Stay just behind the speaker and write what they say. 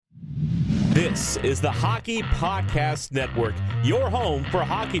This is the Hockey Podcast Network, your home for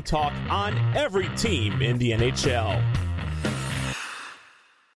hockey talk on every team in the NHL.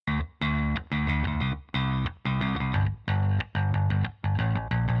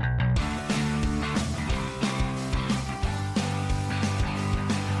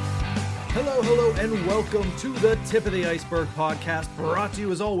 Hello, and welcome to the Tip of the Iceberg podcast, brought to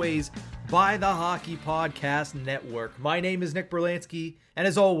you as always by the Hockey Podcast Network. My name is Nick Berlansky, and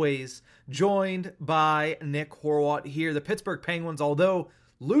as always, joined by Nick Horwat here. The Pittsburgh Penguins, although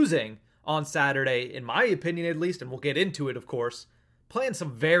losing on Saturday, in my opinion at least, and we'll get into it of course, playing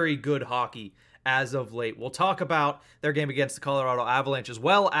some very good hockey as of late. We'll talk about their game against the Colorado Avalanche as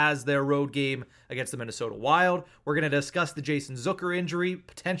well as their road game against the Minnesota Wild. We're going to discuss the Jason Zucker injury,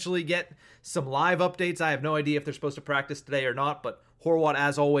 potentially get some live updates. I have no idea if they're supposed to practice today or not, but Horwat,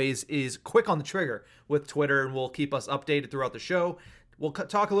 as always, is quick on the trigger with Twitter and will keep us updated throughout the show. We'll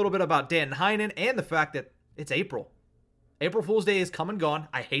talk a little bit about Dan Heinen and the fact that it's April. April Fool's Day is come and gone.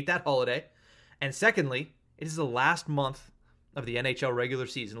 I hate that holiday. And secondly, it is the last month of the NHL regular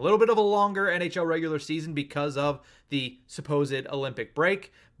season. A little bit of a longer NHL regular season because of the supposed Olympic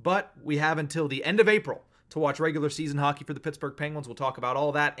break, but we have until the end of April to watch regular season hockey for the Pittsburgh Penguins. We'll talk about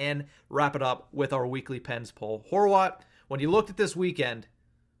all that and wrap it up with our weekly Pens poll. Horwat, when you looked at this weekend,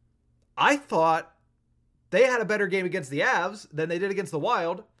 I thought they had a better game against the Avs than they did against the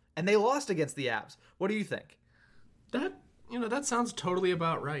Wild, and they lost against the Avs. What do you think? That sounds totally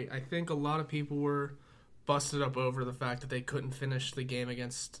about right. I think a lot of people were busted up over the fact that they couldn't finish the game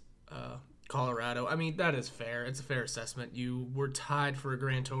against Colorado. I mean, that is fair. It's a fair assessment. You were tied for a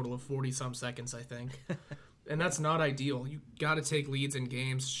grand total of 40-some seconds, I think. And that's not ideal. You got to take leads in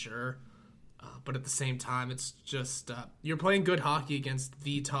games, sure. But at the same time, it's just you're playing good hockey against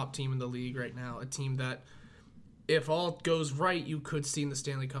the top team in the league right now, a team that, if all goes right, you could see in the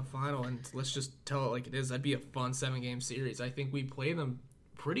Stanley Cup final. And let's just tell it like it is. That'd be a fun 7-game series. I think we play them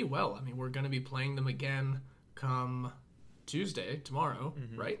pretty well. I mean, we're going to be playing them again come Tuesday, tomorrow,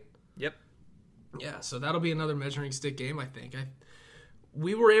 right? Yep. Yeah, so that'll be another measuring stick game, I think.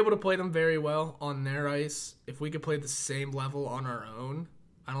 We were able to play them very well on their ice. If we could play the same level on our own,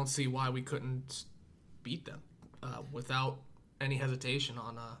 I don't see why we couldn't beat them without any hesitation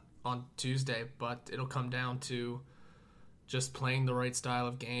on Tuesday. But it'll come down to just playing the right style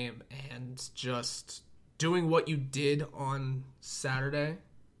of game and just doing what you did on Saturday.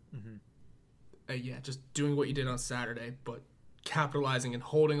 Just doing what you did on Saturday, but capitalizing and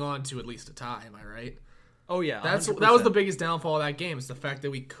holding on to at least a tie. Am I right? Oh yeah, that was the biggest downfall of that game, is the fact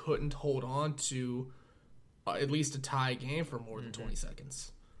that we couldn't hold on to at least a tie game for more than 20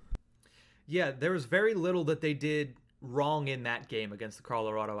 seconds. Yeah, there was very little that they did wrong in that game against the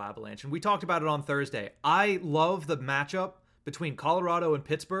Colorado Avalanche, and we talked about it on Thursday. I love the matchup between Colorado and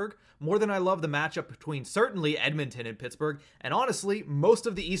Pittsburgh more than I love the matchup between certainly Edmonton and Pittsburgh, and honestly, most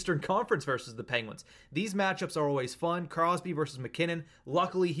of the Eastern Conference versus the Penguins. These matchups are always fun. Crosby versus McKinnon.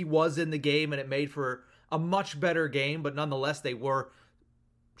 Luckily, he was in the game, and it made for a much better game, but nonetheless, they were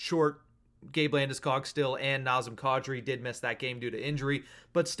short. Gabe Landeskog still and Nazem Kadri did miss that game due to injury,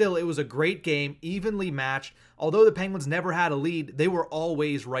 but still, it was a great game, evenly matched. Although the Penguins never had a lead, they were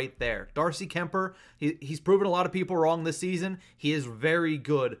always right there. Darcy Kemper, he's proven a lot of people wrong this season. He is very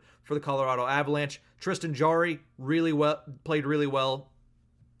good for the Colorado Avalanche. Tristan Jarry played really well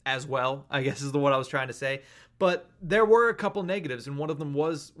as well, I guess is what I was trying to say. But there were a couple negatives, and one of them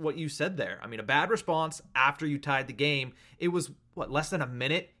was what you said there. I mean, a bad response after you tied the game. It was, less than a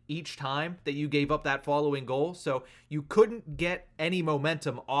minute each time that you gave up that following goal. So you couldn't get any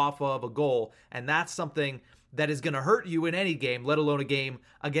momentum off of a goal, and that's something that is going to hurt you in any game, let alone a game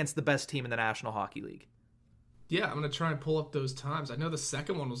against the best team in the National Hockey League. Yeah, I'm going to try and pull up those times. I know the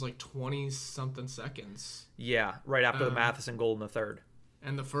second one was like 20-something seconds. Yeah, right after the Matheson goal in the third.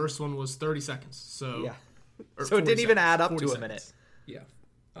 And the first one was 30 seconds. So yeah. So it didn't even add up to a minute. Yeah.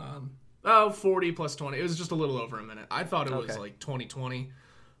 40 plus 20. It was just a little over a minute. I thought it was like 20.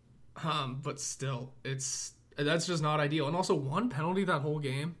 But still, that's just not ideal. And also, one penalty that whole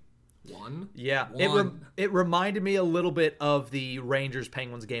game. One. Yeah. It reminded me a little bit of the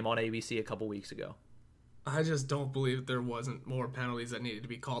Rangers-Penguins game on ABC a couple weeks ago. I just don't believe there wasn't more penalties that needed to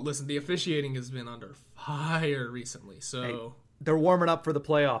be called. Listen, the officiating has been under fire recently, so... Hey, they're warming up for the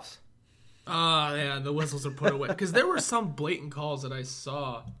playoffs. Yeah, the whistles are put away. Because there were some blatant calls that I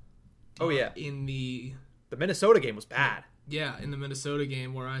saw. In the Minnesota game was bad. Yeah, in the Minnesota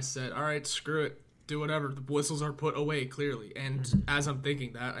game where I said, all right, screw it. Do whatever. The whistles are put away, clearly. And as I'm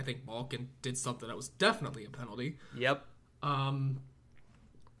thinking that, I think Malkin did something that was definitely a penalty. Yep. Letang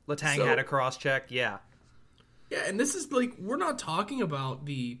had a cross-check, yeah. Yeah, and this is like, we're not talking about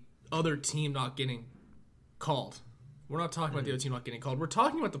the other team not getting called. We're not talking about the other team not getting called. We're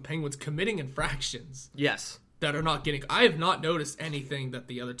talking about the Penguins committing infractions. Yes. That are not getting. I have not noticed anything that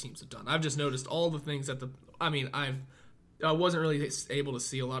the other teams have done. I've just noticed all the things that I wasn't really able to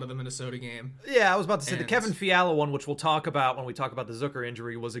see a lot of the Minnesota game. Yeah, I was about to say the Kevin Fiala one, which we'll talk about when we talk about the Zucker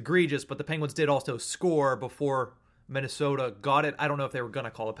injury, was egregious, but the Penguins did also score before Minnesota got it. I don't know if they were going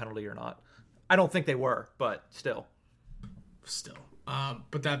to call a penalty or not. I don't think they were, but still.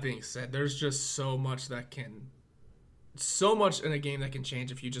 But that being said, there's just so much in a game that can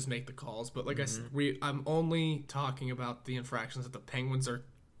change if you just make the calls. But like I said, I'm only talking about the infractions that the Penguins are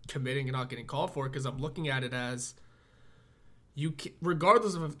committing and not getting called for, because I'm looking at it as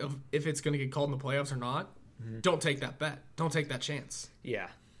regardless of if it's going to get called in the playoffs or not, don't take that bet. Don't take that chance. Yeah.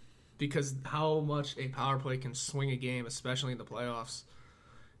 Because how much a power play can swing a game, especially in the playoffs,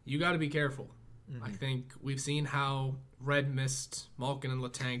 you got to be careful. I think we've seen how red mist, Malkin, and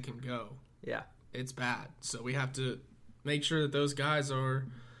Letang can go. Yeah. It's bad. So we have to make sure that those guys are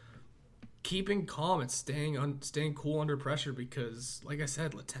keeping calm and staying cool under pressure, because, like I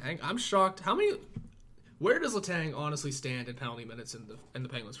said, Letang, I'm shocked. Where does Letang honestly stand in penalty minutes in the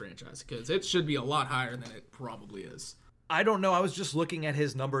Penguins franchise? Because it should be a lot higher than it probably is. I don't know. I was just looking at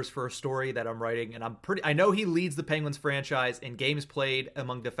his numbers for a story that I'm writing, and I know he leads the Penguins franchise in games played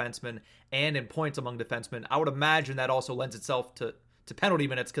among defensemen and in points among defensemen. I would imagine that also lends itself to penalty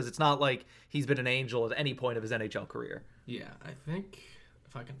minutes, because it's not like he's been an angel at any point of his NHL career. Yeah, I think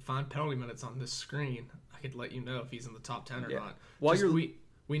if I can find penalty minutes on this screen, I could let you know if he's in the top 10 or not.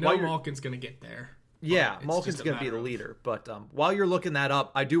 We know Malkin's going to get there. Yeah, Malkin's going to be the leader. But while you're looking that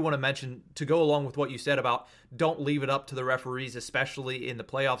up, I do want to mention, to go along with what you said about don't leave it up to the referees, especially in the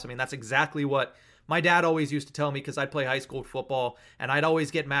playoffs. I mean, that's exactly what my dad always used to tell me, because I'd play high school football, and I'd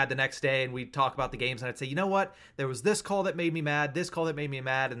always get mad the next day, and we'd talk about the games, and I'd say, you know what? There was this call that made me mad, this call that made me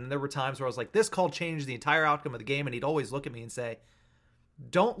mad, and then there were times where I was like, this call changed the entire outcome of the game, and he'd always look at me and say,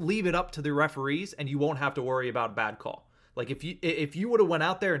 don't leave it up to the referees, and you won't have to worry about a bad call. Like, if you would have went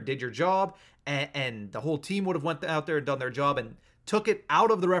out there and did your job, and the whole team would have went out there and done their job and took it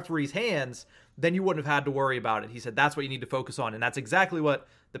out of the referee's hands, then you wouldn't have had to worry about it. He said that's what you need to focus on, and that's exactly what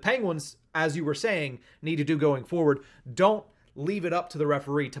the Penguins, as you were saying, need to do going forward. Don't leave it up to the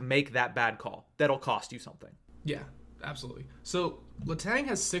referee to make that bad call. That'll cost you something. Yeah, absolutely. So Letang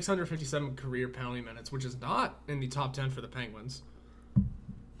has 657 career penalty minutes, which is not in the top 10 for the Penguins.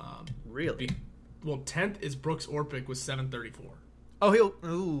 Really? 10th is Brooks Orpik with 734.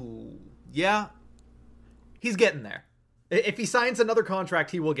 Oh, yeah. He's getting there. If he signs another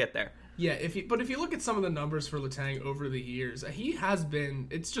contract, he will get there. Yeah, if you look at some of the numbers for Letang over the years, he has been,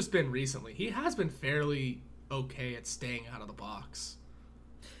 it's just been recently, he has been fairly okay at staying out of the box.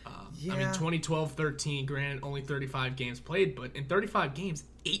 I mean, 2012-13, granted, only 35 games played, but in 35 games,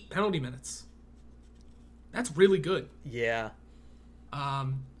 8 penalty minutes. That's really good. Yeah.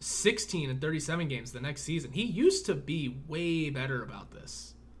 16 in 37 games the next season. He used to be way better about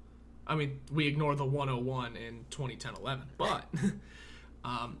this. I mean, we ignore the 101 in 2010-11, but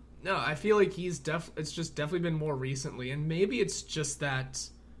no, I feel like it's just definitely been more recently, and maybe it's just that,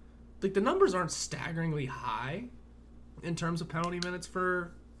 like, the numbers aren't staggeringly high in terms of penalty minutes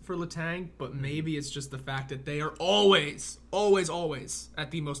for Letang, but maybe it's just the fact that they are always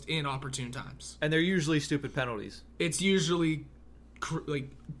at the most inopportune times, and they're usually stupid penalties. It's usually like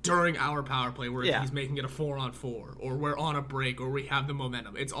during our power play where he's making it a 4-on-4, or we're on a break, or we have the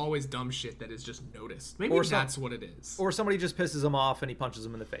momentum. It's always dumb shit that is just noticed. Maybe that's what it is. Or somebody just pisses him off and he punches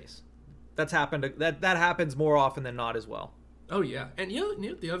him in the face. That's happened. That happens more often than not as well. Oh yeah, and you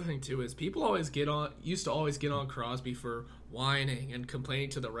know the other thing too is people used to always get on Crosby for whining and complaining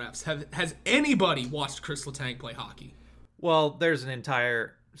to the refs. Has anybody watched Chris Letang play hockey? Well, there's an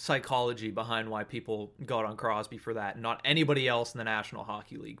entire psychology behind why people got on Crosby for that, not anybody else in the National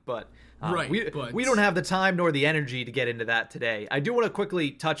Hockey League. But we don't have the time nor the energy to get into that today. I do want to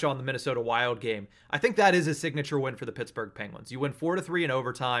quickly touch on the Minnesota Wild game. I think that is a signature win for the Pittsburgh Penguins. You win 4-3 in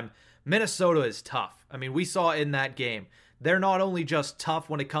overtime. Minnesota is tough. I mean, we saw in that game, they're not only just tough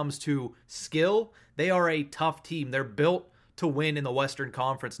when it comes to skill, they are a tough team. They're built to win in the Western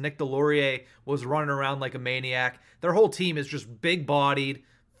Conference. Nick Delorier was running around like a maniac. Their whole team is just big-bodied,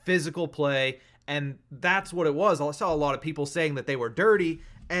 physical play, and that's what it was. I saw a lot of people saying that they were dirty,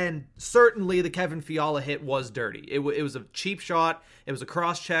 and certainly the Kevin Fiala hit was dirty. It was a cheap shot. It was a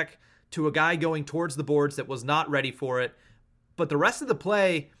cross-check to a guy going towards the boards that was not ready for it. But the rest of the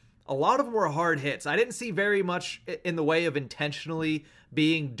play, a lot of them were hard hits. I didn't see very much in the way of intentionally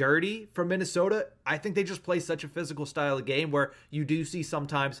being dirty from Minnesota. I think they just play such a physical style of game where you do see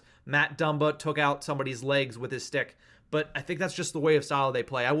sometimes Matt Dumba took out somebody's legs with his stick. but I think that's just the way of style they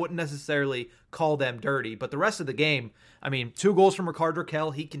play. I wouldn't necessarily call them dirty, but the rest of the game, I mean, 2 goals from Rickard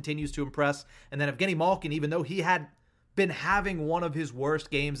Rakell, he continues to impress. And then Evgeny Malkin, even though he had been having one of his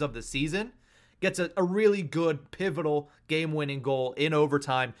worst games of the season, gets a really good, pivotal, game-winning goal in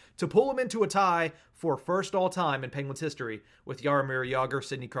overtime to pull him into a tie for first all-time in Penguins history with Jaromir Jagr.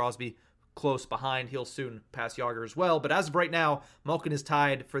 Sidney Crosby close behind. He'll soon pass Jagr as well. But as of right now, Malkin is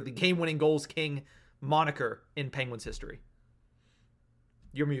tied for the game-winning goals king moniker in Penguins history.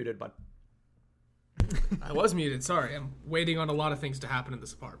 You're muted, bud. I was muted. Sorry. I'm waiting on a lot of things to happen in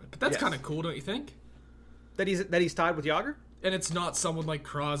this apartment. But that's kind of cool, don't you think? That he's tied with Jagr? And it's not someone like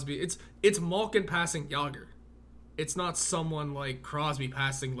Crosby. It's Malkin passing Jagr. It's not someone like Crosby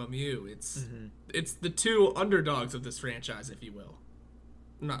passing Lemieux. It's the 2 underdogs of this franchise, if you will.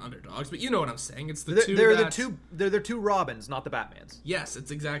 Not underdogs, but you know what I'm saying. It's the they're the 2 Robins, not the Batmans. Yes, it's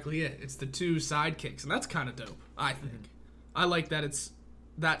exactly it. It's the 2 sidekicks, and that's kind of dope, I think. I like that it's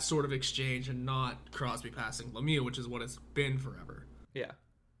that sort of exchange and not Crosby passing Lemieux, which is what it's been forever. Yeah.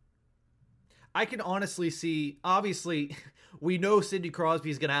 I can honestly see, obviously, we know Sidney Crosby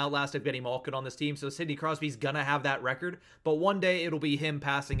is going to outlast Evgeny Malkin on this team, so Sidney Crosby's going to have that record, but one day it'll be him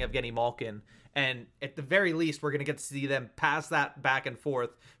passing Evgeny Malkin, and at the very least, we're going to get to see them pass that back and forth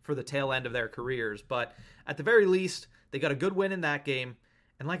for the tail end of their careers, but at the very least, they got a good win in that game,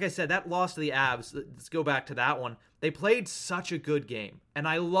 and like I said, that loss to the Avs, let's go back to that one, they played such a good game, and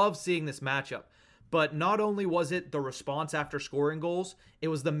I love seeing this matchup. But not only was it the response after scoring goals, it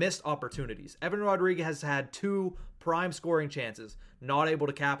was the missed opportunities. Evan Rodriguez has had 2 prime scoring chances, not able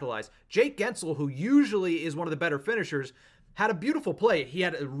to capitalize. Jake Gensel, who usually is one of the better finishers, had a beautiful play.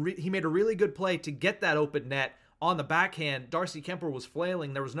 He made a really good play to get that open net on the backhand. Darcy Kemper was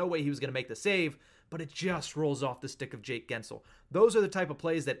flailing. There was no way he was going to make the save, but it just rolls off the stick of Jake Gensel. Those are the type of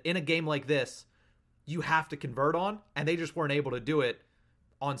plays that in a game like this, you have to convert on, and they just weren't able to do it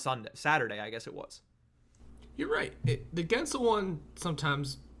on Saturday, I guess it was. You're right. The Gensel one,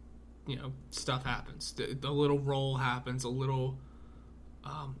 sometimes, stuff happens. The little roll happens, a little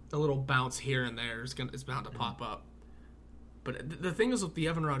bounce here and there is bound to pop up. But the thing is with the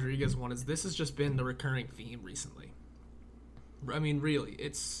Evan Rodriguez one is this has just been the recurring theme recently. I mean, really,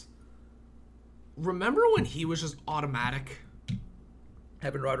 remember when he was just automatic?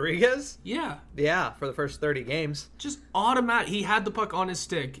 Evan Rodriguez? Yeah, for the first 30 games. Just automatic. He had the puck on his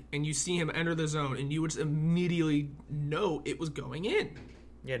stick, and you see him enter the zone, and you would just immediately know it was going in.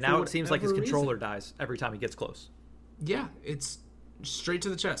 Yeah, now it seems like his controller dies every time he gets close. Yeah, it's straight to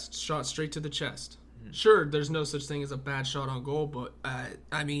the chest. Shot straight to the chest. Sure, there's no such thing as a bad shot on goal, but,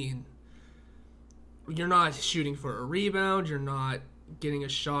 I mean, you're not shooting for a rebound. You're not getting a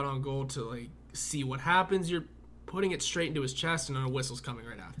shot on goal to, see what happens. You're putting it straight into his chest, and then a whistle's coming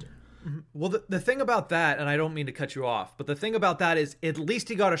right after. Well, the thing about that, and I don't mean to cut you off, but the thing about that is at least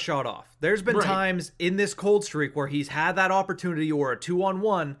he got a shot off. There's been times in this cold streak where he's had that opportunity or a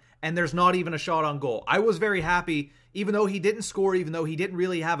 2-on-1, and there's not even a shot on goal. I was very happy, even though he didn't score, even though he didn't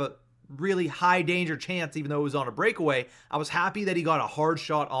really have a really high danger chance, even though it was on a breakaway, I was happy that he got a hard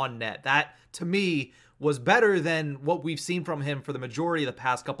shot on net. That, to me, was better than what we've seen from him for the majority of the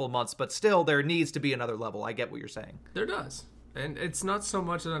past couple of months, but still, there needs to be another level. I get what you're saying. There does. And it's not so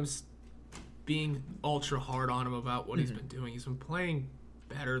much that I'm being ultra hard on him about what he's been doing. He's been playing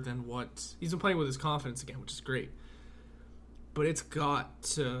better than he's been playing with his confidence again, which is great. But it's got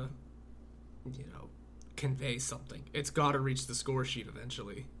to, convey something. It's got to reach the score sheet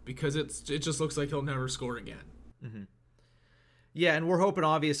eventually, because it just looks like he'll never score again. Mm-hmm. Yeah, and we're hoping,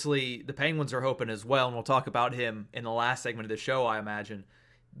 obviously, the Penguins are hoping as well, and we'll talk about him in the last segment of the show, I imagine.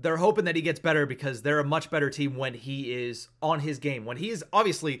 They're hoping that he gets better because they're a much better team when he is on his game. When he is,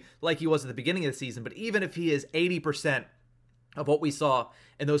 obviously, like he was at the beginning of the season, but even if he is 80% of what we saw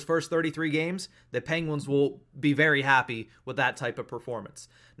in those first 33 games, the Penguins will be very happy with that type of performance.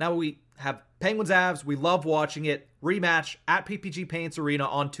 Now we have Penguins-Avs. We love watching it. Rematch at PPG Paints Arena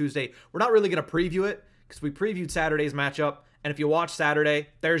on Tuesday. We're not really going to preview it because we previewed Saturday's matchup. And if you watch Saturday,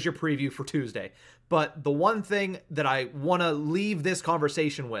 there's your preview for Tuesday. But the one thing that I want to leave this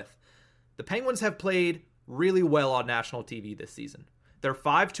conversation with, the Penguins have played really well on national TV this season. They're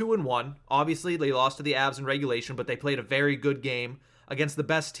 5-2-1. Obviously, they lost to the Avs in regulation, but they played a very good game against the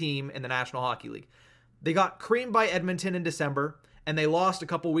best team in the National Hockey League. They got creamed by Edmonton in December, and they lost a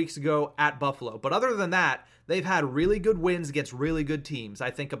couple weeks ago at Buffalo. But other than that, they've had really good wins against really good teams. I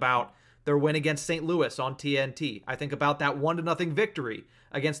think about their win against St. Louis on TNT. I think about that 1-0 victory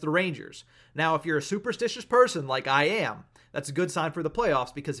against the Rangers. Now, if you're a superstitious person like I am, that's a good sign for the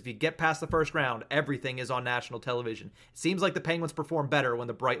playoffs, because if you get past the first round, everything is on national television. It seems like the Penguins perform better when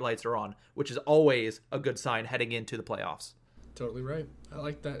the bright lights are on, which is always a good sign heading into the playoffs. Totally right. I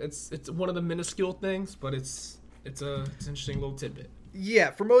like that. It's one of the minuscule things, but it's an interesting little tidbit.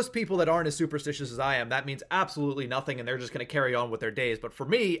 Yeah, for most people that aren't as superstitious as I am, that means absolutely nothing, and they're just going to carry on with their days. But for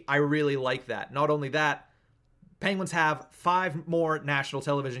me, I really like that. Not only that, Penguins have 5 more national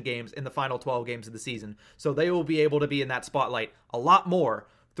television games in the final 12 games of the season, so they will be able to be in that spotlight a lot more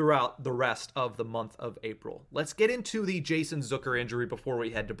throughout the rest of the month of April. Let's get into the Jason Zucker injury before we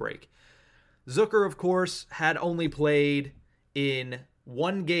head to break. Zucker, of course, had only played in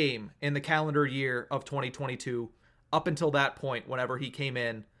 1 game in the calendar year of 2022 up until that point, whenever he came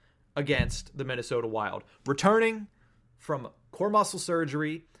in against the Minnesota Wild. Returning from core muscle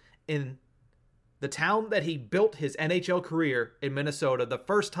surgery in the town that he built his NHL career in, Minnesota, the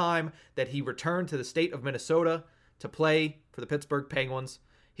first time that he returned to the state of Minnesota to play for the Pittsburgh Penguins.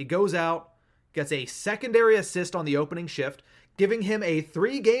 He goes out, gets a secondary assist on the opening shift, giving him a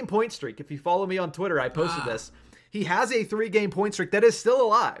 3-game point streak. If you follow me on Twitter, I posted this. He has a 3-game point streak that is still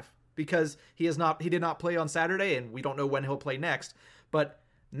alive, because he did not play on Saturday, and we don't know when he'll play next. But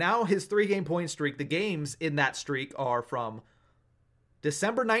now his 3-game point streak, the games in that streak are from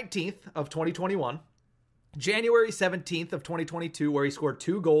December 19th of 2021, January 17th of 2022, where he scored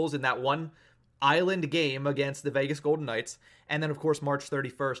 2 goals in that one island game against the Vegas Golden Knights, and then, of course, March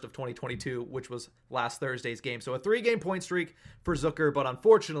 31st of 2022, which was last Thursday's game. So a 3-game point streak for Zucker, but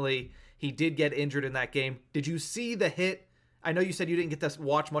unfortunately, he did get injured in that game. Did you see the hit? I know you said you didn't get to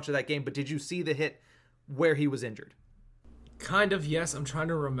watch much of that game, but did you see the hit where he was injured? Kind of, yes. I'm trying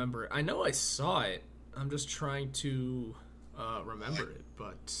to remember. I know I saw it. I'm just trying to remember it,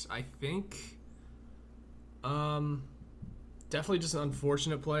 but I think definitely just an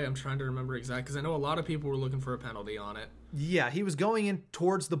unfortunate play. I'm trying to remember exactly, because I know a lot of people were looking for a penalty on it. Yeah, he was going in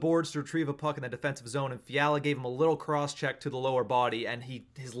towards the boards to retrieve a puck in the defensive zone, and Fiala gave him a little cross-check to the lower body, and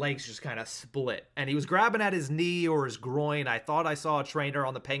his legs just kind of split. And he was grabbing at his knee or his groin. I thought I saw a trainer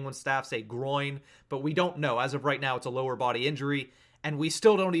on the Penguins staff say groin, but we don't know. As of right now, it's a lower body injury, and we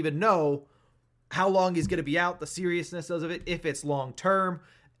still don't even know how long he's going to be out, the seriousness of it, if it's long-term.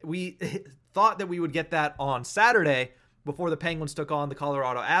 We thought that we would get that on Saturday before the Penguins took on the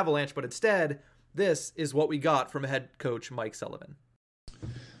Colorado Avalanche, but instead, this is what we got from head coach Mike Sullivan.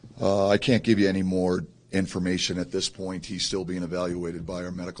 I can't give you any more information at this point. He's still being evaluated by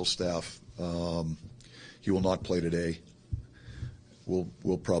our medical staff. He will not play today.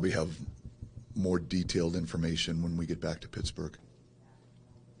 We'll probably have more detailed information when we get back to Pittsburgh.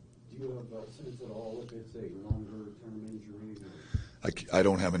 Do you have a sense at all if it's a longer-term injury? I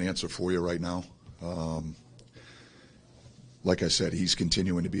don't have an answer for you right now. Like I said, he's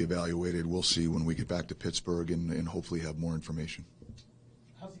continuing to be evaluated. We'll see when we get back to Pittsburgh and hopefully have more information.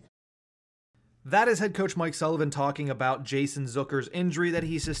 That is head coach Mike Sullivan talking about Jason Zucker's injury that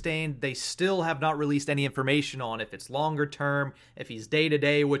he sustained. They still have not released any information on if it's longer term, if he's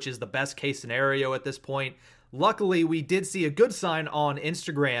day-to-day, which is the best case scenario at this point. Luckily, we did see a good sign on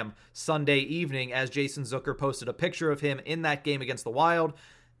Instagram Sunday evening as Jason Zucker posted a picture of him in that game against the Wild.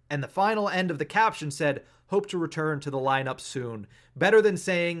 And the final end of the caption said, "Hope to return to the lineup soon." Better than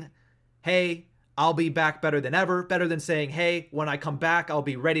saying, "Hey, I'll be back better than ever." Better than saying, "Hey, when I come back, I'll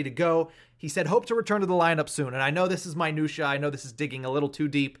be ready to go." He said, "Hope to return to the lineup soon." And I know this is minutia. I know this is digging a little too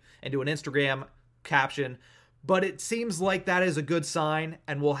deep into an Instagram caption, but it seems like that is a good sign.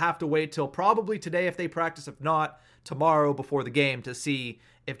 And we'll have to wait till probably today if they practice, if not tomorrow before the game, to see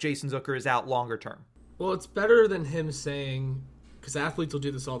if Jason Zucker is out longer term. Well, it's better than him saying, because athletes will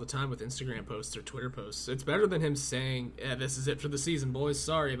do this all the time with Instagram posts or Twitter posts. It's better than him saying, "Yeah, this is it for the season, boys.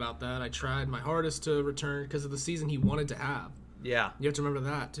 Sorry about that. I tried my hardest to return," because of the season he wanted to have. Yeah. You have to remember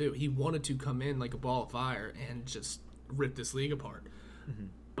that, too. He wanted to come in like a ball of fire and just rip this league apart. Mm-hmm.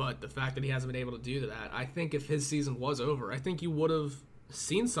 But the fact that he hasn't been able to do that, I think if his season was over, I think you would have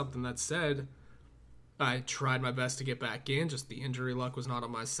seen something that said, "I tried my best to get back in, just the injury luck was not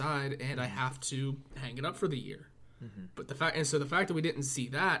on my side, and I have to hang it up for the year." Mm-hmm. But the fact that we didn't see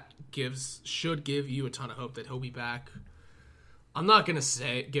that should give you a ton of hope that he'll be back. I'm not gonna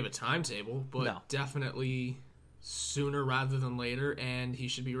give a timetable, but definitely sooner rather than later, and he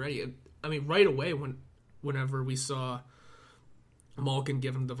should be ready. I mean, right away whenever we saw Malkin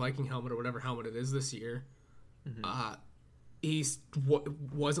give him the Viking helmet or whatever helmet it is this year, mm-hmm. He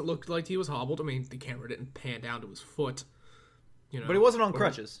wasn't looked like he was hobbled. I mean, the camera didn't pan down to his foot, but he wasn't on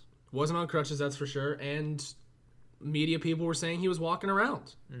crutches. Wasn't on crutches, that's for sure, and media people were saying he was walking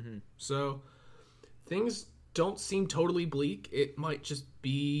around. So things don't seem totally bleak. It might just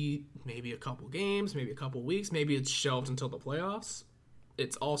be maybe a couple games, maybe a couple weeks, maybe it's shelved until the playoffs.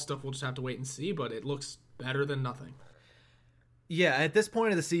 It's all stuff we'll just have to wait and see, but it looks better than nothing. Yeah, at this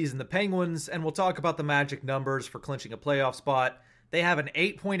point of the season, the Penguins, and we'll talk about the magic numbers for clinching a playoff spot, they have an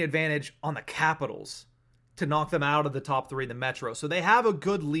 8-point advantage on the Capitals to knock them out of the top 3 in the Metro. So they have a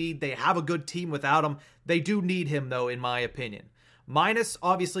good lead. They have a good team without him. They do need him, though, in my opinion. Minus,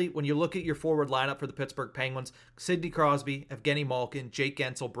 obviously, when you look at your forward lineup for the Pittsburgh Penguins, Sidney Crosby, Evgeny Malkin, Jake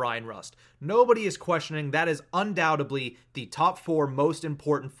Gensel, Brian Rust. Nobody is questioning that is undoubtedly the top 4 most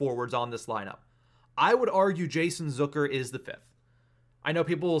important forwards on this lineup. I would argue Jason Zucker is the 5th. I know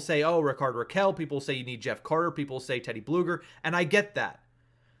people will say, oh, Rickard Rakell. People will say you need Jeff Carter. People will say Teddy Bluger. And I get that.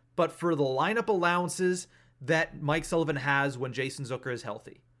 But for the lineup allowances that Mike Sullivan has when Jason Zucker is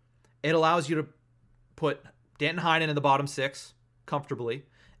healthy, it allows you to put Danton Heinen in the bottom 6 comfortably.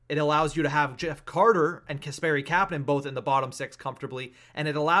 It allows you to have Jeff Carter and Kasperi Kapanen both in the bottom 6 comfortably. And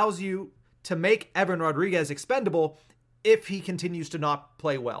it allows you to make Evan Rodriguez expendable if he continues to not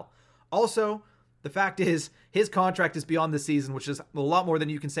play well. Also, the fact is, his contract is beyond the season, which is a lot more than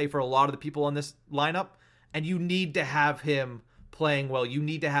you can say for a lot of the people on this lineup. And you need to have him playing well. You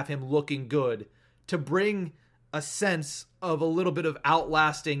need to have him looking good to bring a sense of a little bit of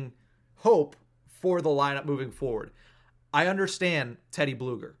outlasting hope for the lineup moving forward. I understand Teddy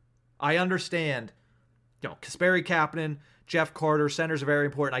Bluger. I understand, Kasperi Kapanen, Jeff Carter, centers are very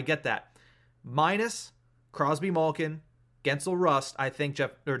important. I get that. Minus Crosby, Malkin, Gensel, Rust, I think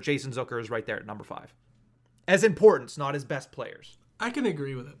Jason Zucker is right there at number 5. As importance, not as best players. I can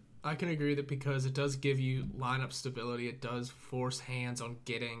agree with it. I can agree with it because it does give you lineup stability. It does force hands on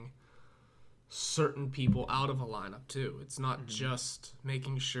getting certain people out of a lineup too. It's not just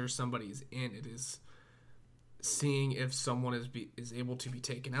making sure somebody's in. It is seeing if someone is able to be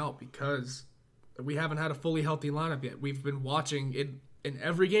taken out because we haven't had a fully healthy lineup yet. We've been watching it in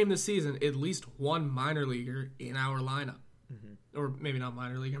every game this season, at least one minor leaguer in our lineup. Or maybe not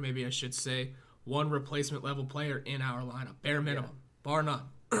minor leaguer, maybe I should say one replacement level player in our lineup, bare minimum, bar none.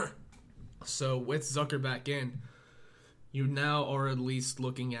 So with Zucker back in, you now are at least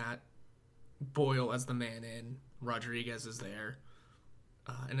looking at Boyle as the man in, Rodriguez is there,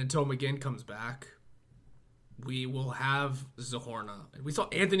 and until McGinn comes back, we will have Zahorna. We saw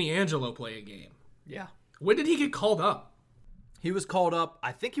Anthony Angelo play a game. Yeah. When did he get called up? He was called up,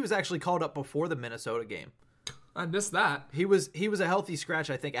 I think he was actually called up before the Minnesota game. I missed that. He was a healthy scratch,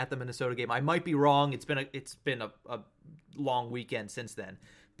 I think, at the Minnesota game. I might be wrong. It's been a long weekend since then,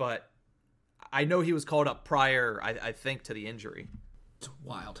 but I know he was called up prior, I think, to the injury. It's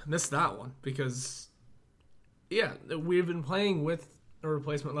wild. Missed that one because, we've been playing with a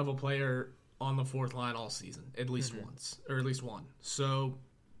replacement level player on the 4th line all season, at least once, or at least one. So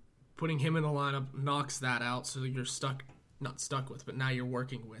putting him in the lineup knocks that out, so you're not stuck with, but now you're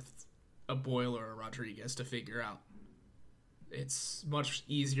working with a Boyle or a Rodriguez to figure out. It's much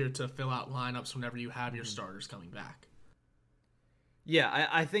easier to fill out lineups whenever you have your starters coming back. Yeah,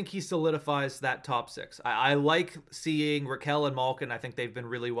 I think he solidifies that top 6. I like seeing Rakell and Malkin. I think they've been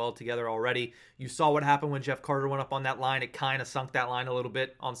really well together already. You saw what happened when Jeff Carter went up on that line. It kind of sunk that line a little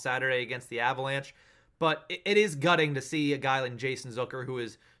bit on Saturday against the Avalanche. But it is gutting to see a guy like Jason Zucker who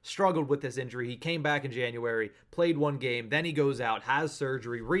has struggled with this injury. He came back in January, played one game, then he goes out, has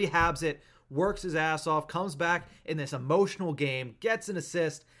surgery, rehabs it, works his ass off, comes back in this emotional game, gets an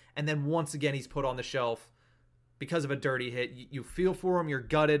assist, and then once again he's put on the shelf because of a dirty hit. You feel for him, you're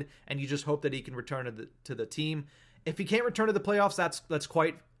gutted, and you just hope that he can return to the team. If he can't return to the playoffs, that's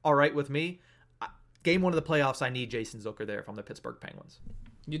quite all right with me. Game 1 of the playoffs, I need Jason Zucker there if I'm the Pittsburgh Penguins.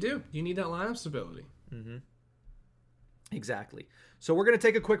 You do. You need that lineup stability. Exactly. So we're going to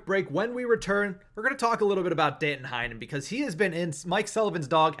take a quick break. When we return, we're going to talk a little bit about Danton Heinen because he has been in Mike Sullivan's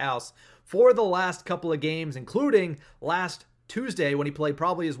doghouse for the last couple of games, including last Tuesday when he played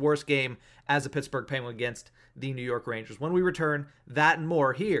probably his worst game as a Pittsburgh Penguin against the New York Rangers. When we return, that and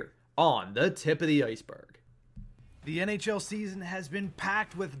more here on the Tip of the Iceberg. The NHL season has been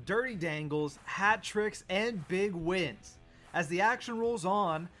packed with dirty dangles, hat tricks, and big wins. As the action rolls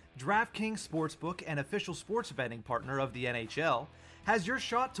on, DraftKings Sportsbook, an official sports betting partner of the NHL, has your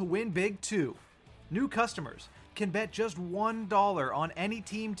shot to win big too. New customers can bet just $1 on any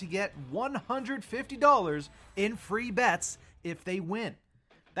team to get $150 in free bets if they win.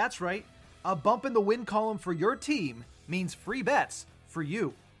 That's right, a bump in the win column for your team means free bets for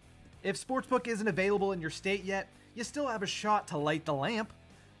you. If Sportsbook isn't available in your state yet, you still have a shot to light the lamp.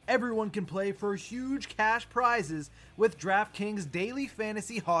 Everyone can play for huge cash prizes with DraftKings daily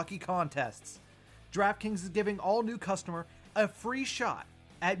fantasy hockey contests. DraftKings is giving all new customer a free shot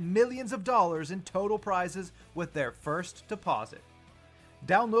at millions of dollars in total prizes with their first deposit.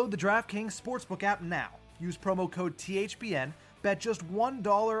 Download the DraftKings Sportsbook app now. Use promo code THPN, bet just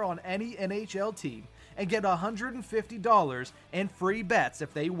 $1 on any NHL team, and get $150 in free bets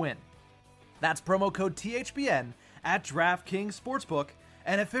if they win. That's promo code THPN at DraftKings Sportsbook,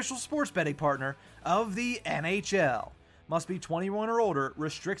 an official sports betting partner of the NHL. Must be 21 or older.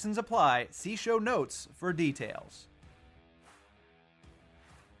 Restrictions apply. See show notes for details.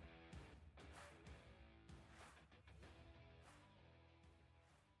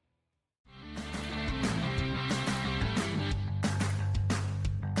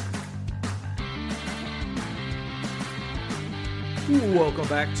 Welcome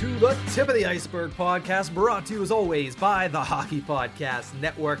back to the Tip of the Iceberg podcast, brought to you as always by the Hockey Podcast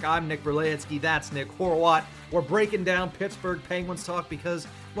Network. I'm Nick Berlansky, that's Nick Horwat. We're breaking down Pittsburgh Penguins talk because,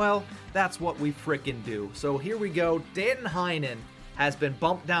 well, that's what we frickin' do. So here we go. Danton Heinen has been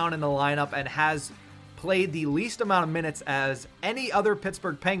bumped down in the lineup and has played the least amount of minutes as any other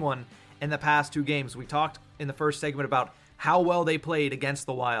Pittsburgh Penguin in the past two games. We talked in the first segment about how well they played against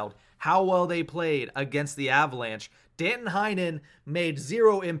the Wild, how well they played against the Avalanche. Danton Heinen made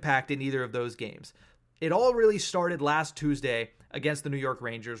zero impact in either of those games. It all really started last Tuesday against the New York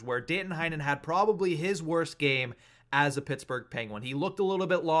Rangers, where Danton Heinen had probably his worst game as a Pittsburgh Penguin. He looked a little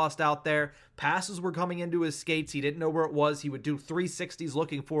bit lost out there. Passes were coming into his skates. He didn't know where it was. He would do 360s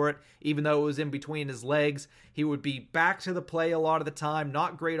looking for it, even though it was in between his legs. He would be back to the play a lot of the time.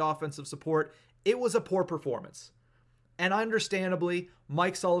 Not great offensive support. It was a poor performance. And understandably,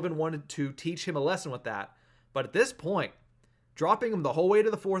 Mike Sullivan wanted to teach him a lesson with that. But at this point, dropping him the whole way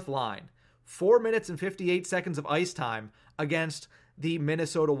to the fourth line, 4 minutes and 58 seconds of ice time against the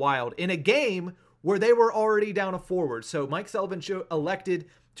Minnesota Wild in a game where they were already down a forward. So Mike Sullivan elected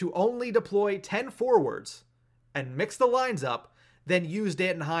to only deploy 10 forwards and mix the lines up, then use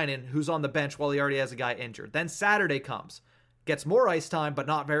Danton Heinen, who's on the bench while he already has a guy injured. Then Saturday comes, gets more ice time, but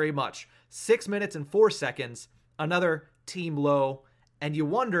not very much. 6 minutes and 4 seconds, another team low, and you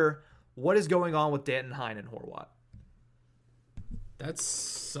wonder, what is going on with Danton Heinen, Horwat? That's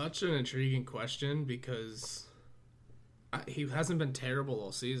such an intriguing question because he hasn't been terrible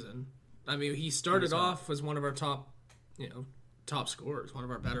all season. I mean, he started off as one of our top scorers, one of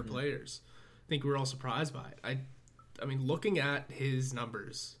our better players. I think we were all surprised by it. I mean, looking at his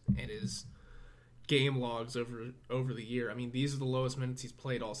numbers and his game logs over the year, I mean, these are the lowest minutes he's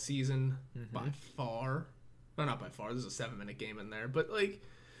played all season by far. No, not by far. There's a 7-minute game in there, but like,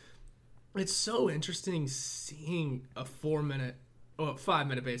 it's so interesting seeing a 5-minute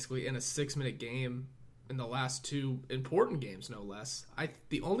basically, in a 6-minute game in the last two important games, no less.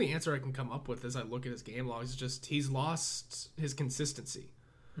 The only answer I can come up with as I look at his game logs is just he's lost his consistency.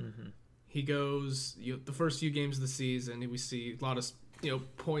 He goes, the first few games of the season, we see a lot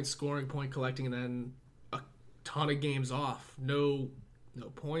of point scoring, point collecting, and then a ton of games off. No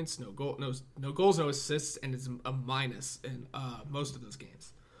points, no goals, no assists, and it's a minus in most of those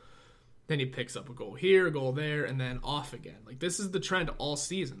games. Then he picks up a goal here, a goal there, and then off again. Like, this is the trend all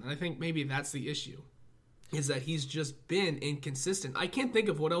season. And I think maybe that's the issue, is that he's just been inconsistent. I can't think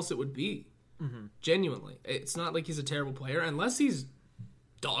of what else it would be. Genuinely. It's not like he's a terrible player. Unless he's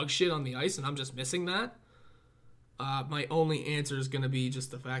dog shit on the ice and I'm just missing that, my only answer is going to be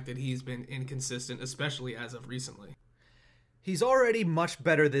just the fact that he's been inconsistent, especially as of recently. He's already much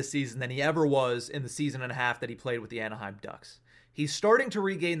better this season than he ever was in the season and a half that he played with the Anaheim Ducks. He's starting to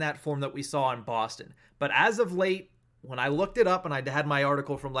regain that form that we saw in Boston. But as of late, when I looked it up, and I had my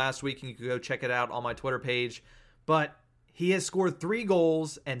article from last week, and you can go check it out on my Twitter page, but he has scored 3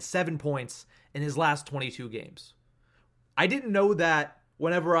 goals and 7 points in his last 22 games. I didn't know that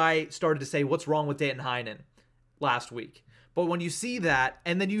whenever I started to say, what's wrong with Danton Heinen last week? But when you see that,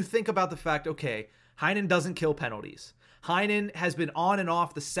 and then you think about the fact, okay, Heinen doesn't kill penalties. Heinen has been on and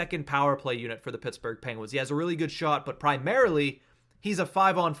off the second power play unit for the Pittsburgh Penguins. He has a really good shot, but primarily, he's a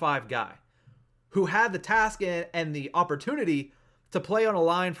 5-on-5 guy who had the task and the opportunity to play on a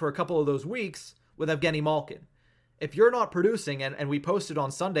line for a couple of those weeks with Evgeny Malkin. If you're not producing, and we posted on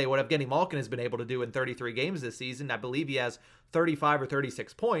Sunday what Evgeny Malkin has been able to do in 33 games this season, I believe he has 35 or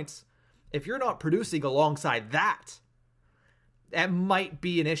 36 points. If you're not producing alongside that might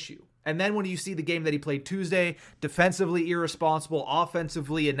be an issue. And then when you see the game that he played Tuesday, defensively irresponsible,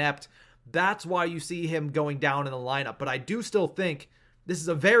 offensively inept, that's why you see him going down in the lineup. But I do still think this is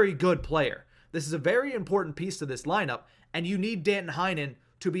a very good player. This is a very important piece to this lineup, and you need Danton Heinen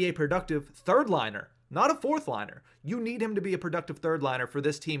to be a productive third liner, not a fourth liner. You need him to be a productive third liner for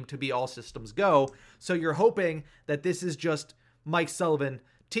this team to be all systems go. So you're hoping that this is just Mike Sullivan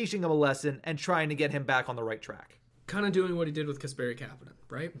teaching him a lesson and trying to get him back on the right track. Kind of doing what he did with Kasperi Kapanen,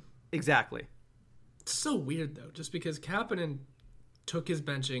 right? Exactly. It's so weird, though, just because Kapanen took his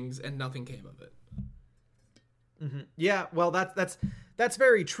benchings and nothing came of it. Yeah, well, that's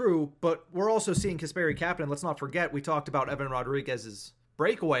very true, but we're also seeing Kasperi Kapanen. Let's not forget, we talked about Evan Rodriguez's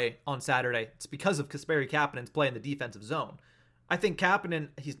breakaway on Saturday. It's because of Kasperi Kapanen's play in the defensive zone. I think Kapanen,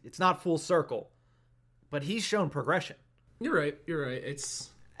 it's not full circle, but he's shown progression. You're right. It's...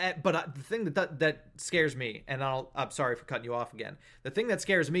 But the thing that scares me, and I'm sorry for cutting you off again, the thing that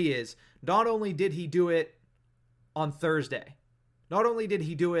scares me is not only did he do it on Thursday, not only did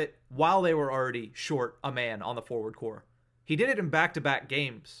he do it while they were already short a man on the forward core, he did it in back-to-back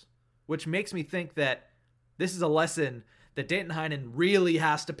games, which makes me think that this is a lesson that Danton Heinen really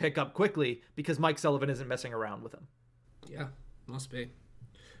has to pick up quickly because Mike Sullivan isn't messing around with him. Yeah, must be.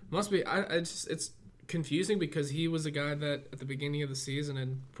 It's confusing because he was a guy that at the beginning of the season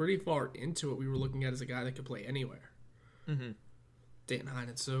and pretty far into it, we were looking at as a guy that could play anywhere. Danton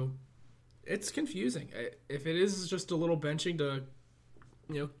Heinen. So it's confusing. If it is just a little benching to,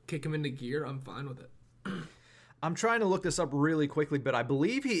 kick him into gear, I'm fine with it. I'm trying to look this up really quickly, but I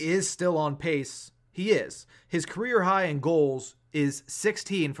believe he is still on pace. He is. His career high in goals is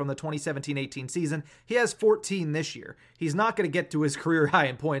 16 from the 2017-18 season. He has 14 this year. He's not going to get to his career high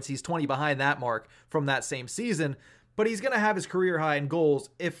in points. He's 20 behind that mark from that same season, but he's going to have his career high in goals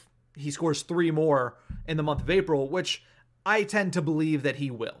if he scores 3 more in the month of April, which I tend to believe that he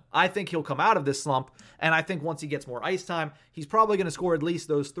will. I think he'll come out of this slump, and I think once he gets more ice time, he's probably going to score at least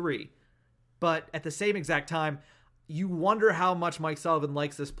those 3. But at the same exact time, you wonder how much Mike Sullivan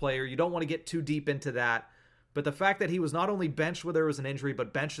likes this player. You don't want to get too deep into that. But the fact that he was not only benched when there was an injury,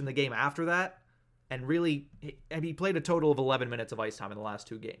 but benched in the game after that, and he played a total of 11 minutes of ice time in the last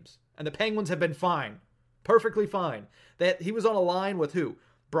 2 games. And the Penguins have been fine. Perfectly fine. That he was on a line with who?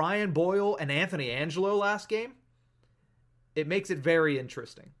 Brian Boyle and Anthony Angelo last game? It makes it very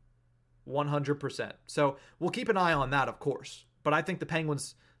interesting. 100%. So we'll keep an eye on that, of course. But I think the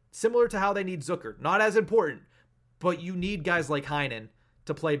Penguins, similar to how they need Zucker, not as important, but you need guys like Heinen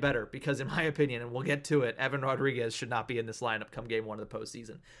to play better because, in my opinion, and we'll get to it, Evan Rodriguez should not be in this lineup come game 1 of the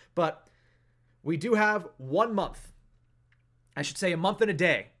postseason. But we do have 1 month. I should say a month and a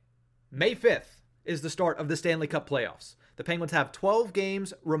day. May 5th is the start of the Stanley Cup playoffs. The Penguins have 12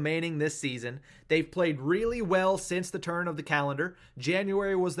 games remaining this season. They've played really well since the turn of the calendar.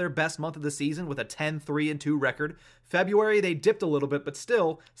 January was their best month of the season with a 10-3-2 record. February, they dipped a little bit, but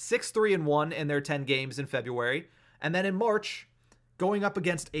still 6-3-1 in their 10 games in February. And then in March, going up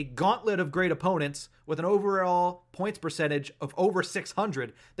against a gauntlet of great opponents with an overall points percentage of over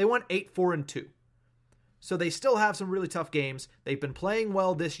 600, they went 8-4-2. So they still have some really tough games. They've been playing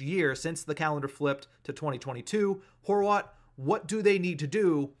well this year since the calendar flipped to 2022. Horwat, what do they need to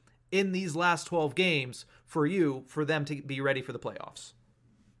do in these last 12 games for them to be ready for the playoffs?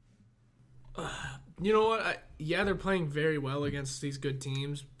 You know what? They're playing very well against these good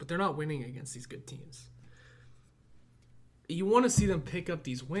teams, but they're not winning against these good teams. You want to see them pick up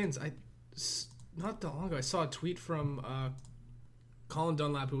these wins. Not that long ago, I saw a tweet from Colin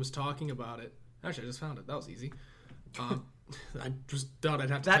Dunlap who was talking about it. Actually, I just found it. That was easy. I just thought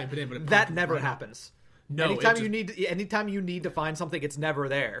I'd have to type it in, but that never happens. No, anytime you need to find something, it's never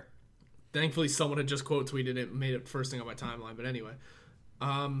there. Thankfully, someone had just quote tweeted it, and made it first thing on my timeline. But anyway,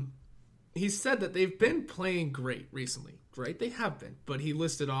 he said that they've been playing great recently. Right, they have been, but he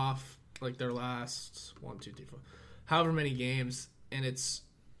listed off like their last 1, 2, 3, 4, however many games, and it's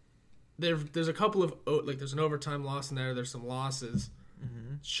there's a couple of there's an overtime loss in there. There's some losses.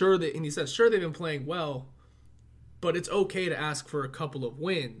 Mm-hmm. And he said, sure, they've been playing well, but it's okay to ask for a couple of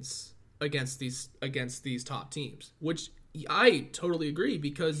wins against these top teams, which I totally agree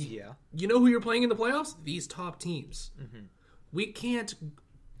because you know who you're playing in the playoffs? These top teams. Mm-hmm. We can't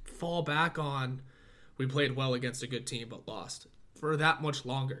fall back on we played well against a good team but lost for that much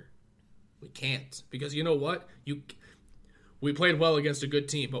longer. We can't, because you know what? We played well against a good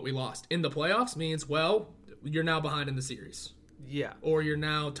team but we lost. In the playoffs means, well, you're now behind in the series. Yeah. Or you're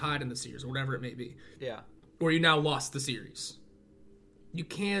now tied in the series, or whatever it may be. Yeah. Or you now lost the series. You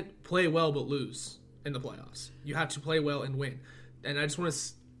can't play well but lose in the playoffs. You have to play well and win. And I just want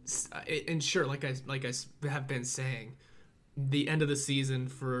to ensure, like I have been saying, the end of the season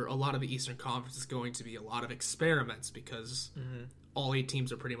for a lot of the Eastern Conference is going to be a lot of experiments because all 8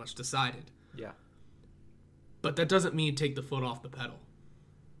 teams are pretty much decided. Yeah. But that doesn't mean take the foot off the pedal.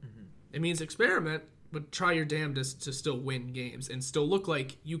 Mm-hmm. It means experiment, but try your damnedest to still win games and still look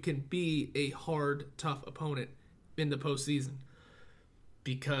like you can be a hard, tough opponent in the postseason.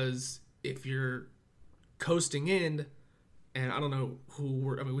 Because if you're coasting in And I don't know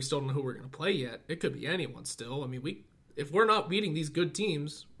we still don't know who we're going to play yet. It could be anyone still. I mean, if we're not beating these good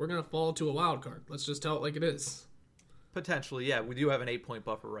teams, we're going to fall to a wild card. Let's just tell it like it is. Potentially, yeah. We do have an 8-point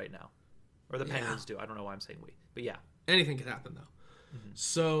buffer right now. Or the Penguins do. I don't know why I'm saying we. But yeah. Anything could happen, though. Mm-hmm.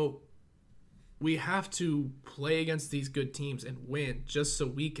 So we have to play against these good teams and win just so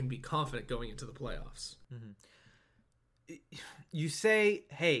we can be confident going into the playoffs. Mm-hmm. You say,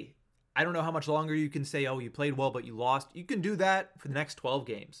 hey, I don't know how much longer you can say, oh, you played well, but you lost. You can do that for the next 12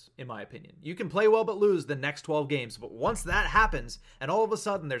 games, in my opinion. You can play well, but lose the next 12 games. But once that happens, and all of a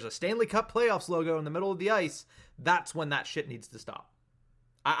sudden there's a Stanley Cup playoffs logo in the middle of the ice, that's when that shit needs to stop.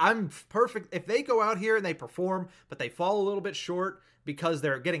 I'm perfect. If they go out here and they perform, but they fall a little bit short because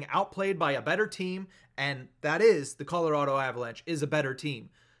they're getting outplayed by a better team, and that is the Colorado Avalanche is a better team,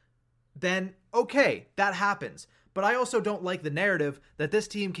 then okay, that happens. But I also don't like the narrative that this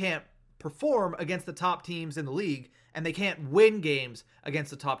team can't perform against the top teams in the league and they can't win games against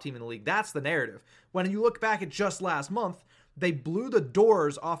the top team in the league. That's the narrative. When you look back at just last month, they blew the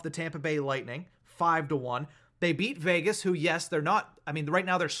doors off the Tampa Bay Lightning 5-1. They beat Vegas, who, yes, they're not, I mean, right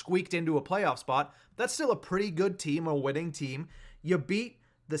now they're squeaked into a playoff spot. That's still a pretty good team, a winning team. You beat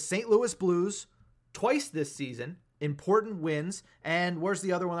the St. Louis Blues twice this season, important wins, and where's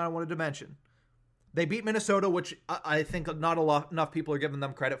the other one I wanted to mention? They beat Minnesota, which I think not enough people are giving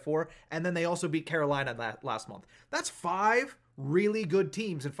them credit for, and then they also beat Carolina last month. That's 5 really good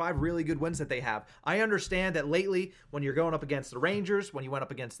teams and 5 really good wins that they have. I understand that lately, when you're going up against the Rangers, when you went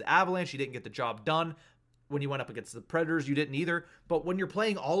up against the Avalanche, you didn't get the job done. When you went up against the Predators, you didn't either. But when you're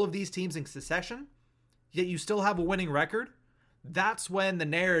playing all of these teams in succession, yet you still have a winning record, that's when the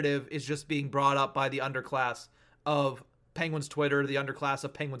narrative is just being brought up by the underclass of Penguins Twitter, the underclass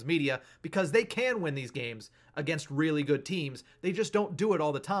of Penguins media, because they can win these games against really good teams. They just don't do it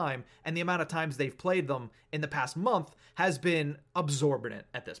all the time, and the amount of times they've played them in the past month has been absorbent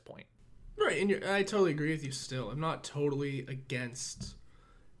at this point. Right, and I totally agree with you still. I'm not totally against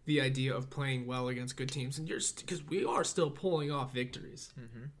the idea of playing well against good teams, and because we are still pulling off victories.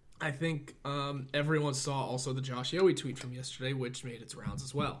 Mm-hmm. I think everyone saw also the Josh Yowie tweet from yesterday, which made its rounds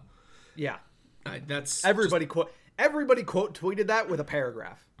as well. Yeah, that's everybody quote tweeted that with a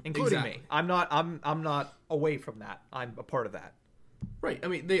paragraph, including me. I'm not away from that. I'm a part of that. Right. I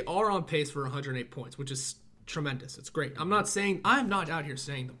mean, they are on pace for 108 points, which is tremendous. It's great. I'm not out here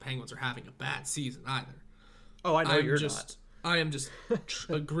saying the Penguins are having a bad season either. Oh, I know you're not. I am just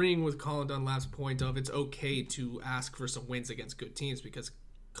agreeing with Colin Dunlap's point of it's okay to ask for some wins against good teams, because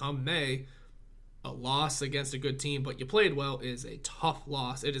come May, a loss against a good team, but you played well, is a tough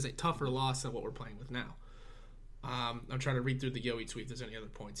loss. It is a tougher loss than what we're playing with now. I'm trying to read through the Yowie tweet if there's any other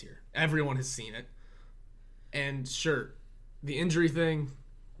points here. Everyone has seen it. And sure, the injury thing,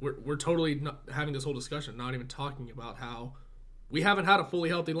 we're totally not having this whole discussion, not even talking about how we haven't had a fully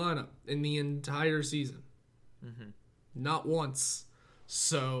healthy lineup in the entire season. Mm-hmm. Not once.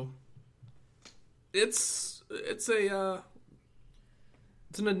 So it's an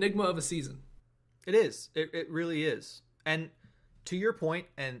enigma of a season. It is. It really is. And to your point,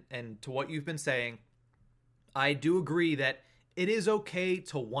 and to what you've been saying, I do agree that it is okay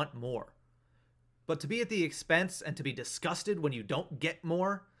to want more. But to be at the expense and to be disgusted when you don't get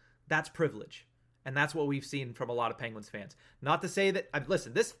more, that's privilege. And that's what we've seen from a lot of Penguins fans. Not to say that,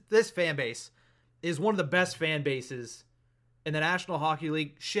 listen, this fan base is one of the best fan bases in the National Hockey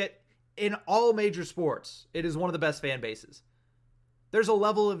League. Shit, in all major sports, it is one of the best fan bases. There's a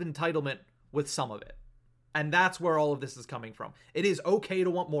level of entitlement with some of it. And that's where all of this is coming from. It is okay to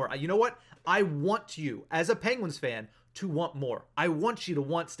want more. You know what? I want you, as a Penguins fan, to want more. I want you to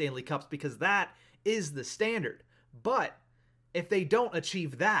want Stanley Cups, because that is the standard. But if they don't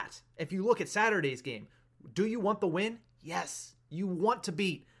achieve that, if you look at Saturday's game, do you want the win? Yes. You want to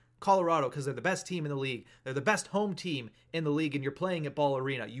beat Colorado because they're the best team in the league. They're the best home team in the league, and you're playing at Ball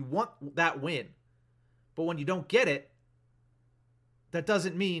Arena. You want that win. But when you don't get it, that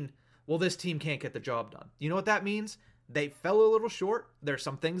doesn't mean, well, this team can't get the job done. You know what that means? They fell a little short. There's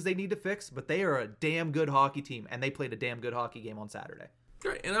some things they need to fix, but they are a damn good hockey team, and they played a damn good hockey game on Saturday.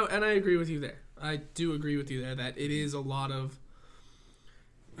 Right, and I agree with you there. I do agree with you there that it is a lot of...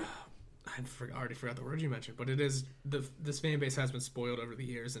 I already forgot the word you mentioned, but it is... This fan base has been spoiled over the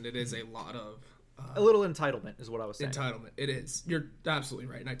years, and it is a lot of... a little entitlement is what I was saying. Entitlement. It is. You're absolutely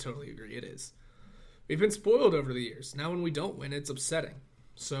right, and I totally agree. It is. We've been spoiled over the years. Now when we don't win, it's upsetting.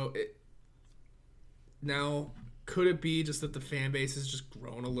 So now, could it be just that the fan base has just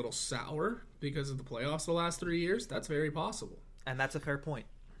grown a little sour because of the playoffs the last 3 years? That's very possible. And that's a fair point.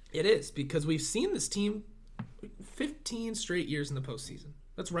 It is, because we've seen this team 15 straight years in the postseason.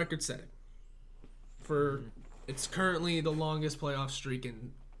 That's record-setting for It's currently the longest playoff streak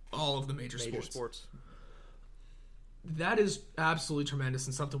in all of the major sports. That is absolutely tremendous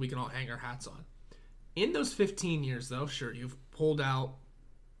and something we can all hang our hats on. In those 15 years, though, sure, you've pulled out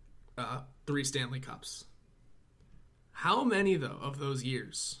 3 Stanley Cups. How many, though, of those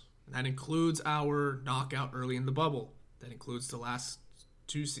years, that includes our knockout early in the bubble, that includes the last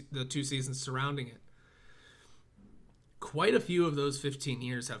two seasons surrounding it, quite a few of those 15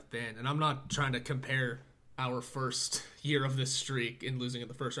 years have been, and I'm not trying to compare our first year of this streak in losing in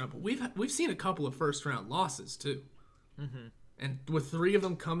the first round, but we've seen a couple of first round losses too. Mm-hmm. And with 3 of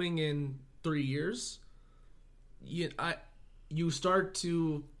them coming in 3 years, you start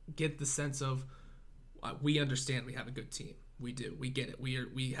to get the sense of we understand we have a good team. We do. We get it.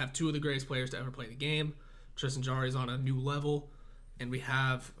 We have 2 of the greatest players to ever play the game. Tristan Jarry is on a new level, and we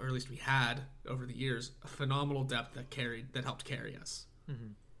have, or at least we had over the years, a phenomenal depth that helped carry us.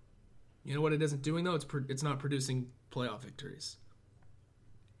 Mm-hmm. You know what it isn't doing though? It's not producing playoff victories.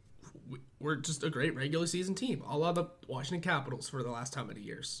 We're just a great regular season team, a la the Washington Capitals for the last how many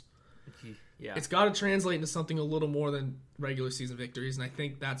years. Yeah. It's got to translate into something a little more than regular season victories, and I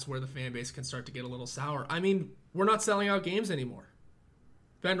think that's where the fan base can start to get a little sour. I mean, we're not selling out games anymore.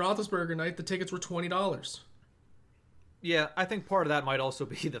 Ben Roethlisberger night, the tickets were $20. Yeah, I think part of that might also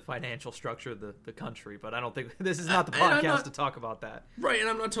be the financial structure of the country, but I don't think this is not the podcast to talk about that. Right, and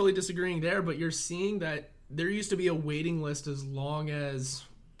I'm not totally disagreeing there, but you're seeing that there used to be a waiting list as long as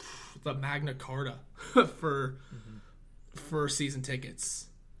the Magna Carta for season tickets,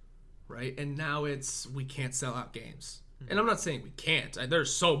 right? And now we can't sell out games. Mm-hmm. And I'm not saying we can't.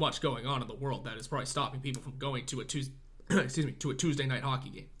 There's so much going on in the world that is probably stopping people from going to a Tuesday night hockey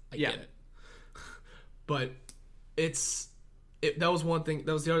game. I get it. But that was one thing.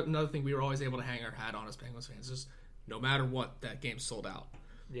 That was another thing we were always able to hang our hat on as Penguins fans. Just no matter what, that game sold out.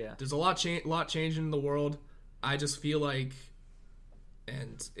 Yeah, there's a lot changing in the world. I just feel like,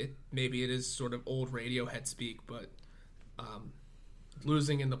 and maybe it is sort of old Radiohead speak, but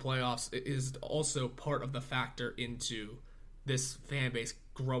losing in the playoffs is also part of the factor into this fan base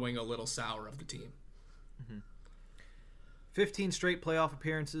growing a little sour of the team. Mm-hmm. 15 straight playoff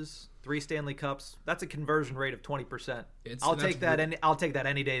appearances, 3 Stanley Cups. That's a conversion rate of 20%. I'll take that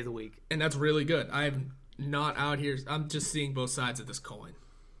any day of the week. And that's really good. I'm not out here. I'm just seeing both sides of this coin.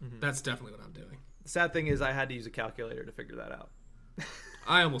 Mm-hmm. That's definitely what I'm doing. The sad thing is I had to use a calculator to figure that out.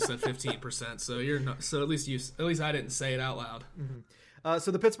 I almost said 15%, so you're not. So at least I didn't say it out loud. Mm-hmm.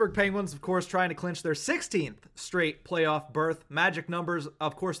 So the Pittsburgh Penguins, of course, trying to clinch their 16th straight playoff berth. Magic numbers,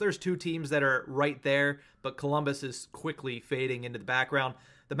 of course, there's 2 teams that are right there, but Columbus is quickly fading into the background.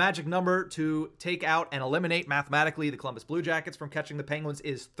 The magic number to take out and eliminate mathematically the Columbus Blue Jackets from catching the Penguins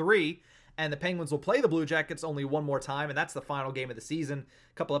is 3, and the Penguins will play the Blue Jackets only one more time, and that's the final game of the season.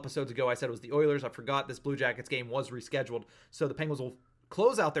 A couple episodes ago, I said it was the Oilers. I forgot this Blue Jackets game was rescheduled, so the Penguins will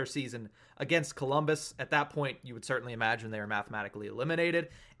close out their season against Columbus. At that point, you would certainly imagine they are mathematically eliminated.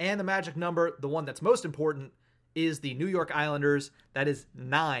 And the magic number, the one that's most important, is the New York Islanders. That is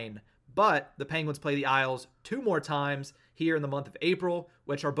 9. But the Penguins play the Isles 2 more times here in the month of April,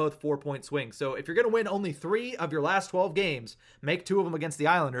 which are both 4-point swings. So if you're going to win only 3 of your last 12 games, make 2 of them against the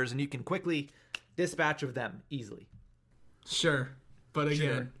Islanders, and you can quickly dispatch of them easily. Sure. But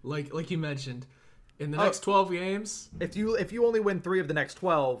again, like you mentioned, in the next 12 games, if you only win 3 of the next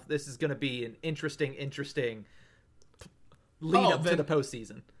 12, this is going to be an interesting lead up to the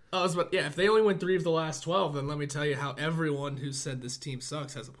postseason. If they only win 3 of the last 12, then let me tell you how everyone who said this team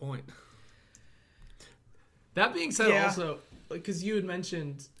sucks has a point. That being said, also, because you had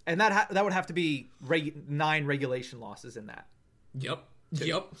mentioned, and that would have to be 9 regulation losses in that. Yep.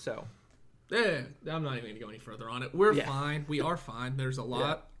 So, I'm not even going to go any further on it. We're fine. We are fine. There's a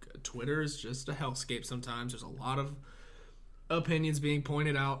lot. Twitter is just a hellscape sometimes. There's a lot of opinions being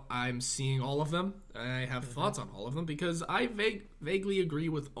pointed out. I'm seeing all of them. I have thoughts on all of them because I vaguely agree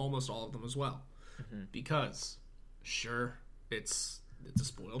with almost all of them as well. Mm-hmm. Because, sure, it's a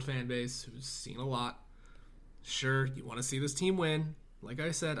spoiled fan base who's seen a lot. Sure, you want to see this team win. Like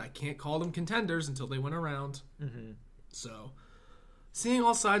I said, I can't call them contenders until they win a round. Mm-hmm. So, seeing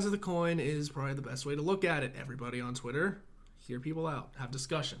all sides of the coin is probably the best way to look at it. Everybody on Twitter, hear people out, have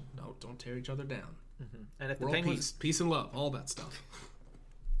discussion. No, don't tear each other down. Mm-hmm. And if the World Penguins, peace and love, all that stuff.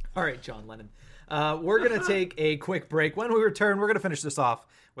 All right, John Lennon. We're going to take a quick break. When we return, we're going to finish this off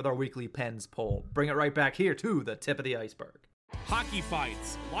with our weekly Pens poll. Bring it right back here to the tip of the iceberg. Hockey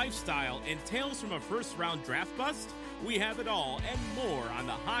fights, lifestyle, and tales from a first-round draft bust? We have it all and more on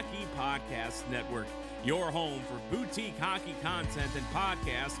the Hockey Podcast Network, your home for boutique hockey content and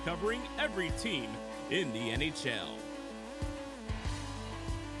podcasts covering every team in the NHL.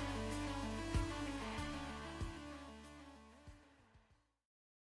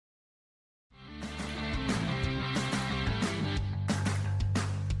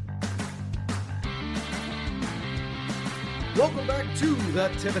 Welcome back to the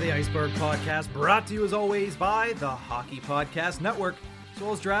Tip of the Iceberg podcast, brought to you as always by the Hockey Podcast Network, as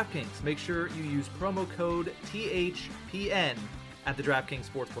well as DraftKings. Make sure you use promo code THPN at the DraftKings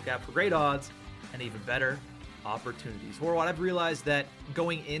Sportsbook app for great odds and even better opportunities. Horwat, I've realized that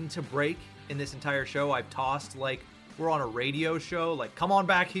going into break in this entire show, I've tossed like we're on a radio show, like come on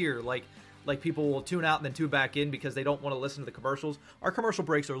back here, like people will tune out and then tune back in because they don't want to listen to the commercials. Our commercial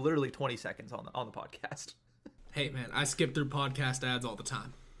breaks are literally 20 seconds on the podcast. Hey, man, I skip through podcast ads all the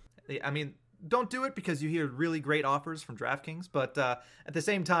time. I mean, don't do it because you hear really great offers from DraftKings, but at the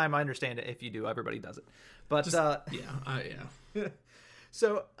same time, I understand it if you do. Everybody does it. But Yeah.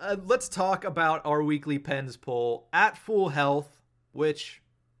 So let's talk about our weekly Pens poll at full health, which,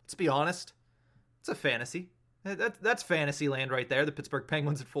 let's be honest, it's a fantasy. That's fantasy land right there, the Pittsburgh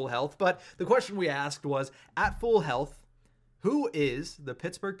Penguins at full health. But the question we asked was, at full health, who is the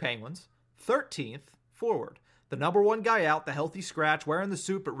Pittsburgh Penguins' 13th forward? The number one guy out, the healthy scratch, wearing the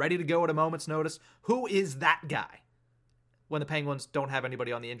suit but ready to go at a moment's notice. Who is that guy when the Penguins don't have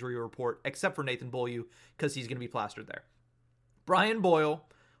anybody on the injury report except for Nathan Beaulieu because he's going to be plastered there? Brian Boyle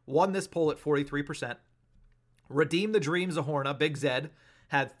won this poll at 43%. Redeem the Dream Zahorna, Big Zed,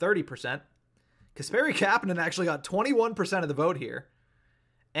 had 30%. Kasperi Kapanen actually got 21% of the vote here.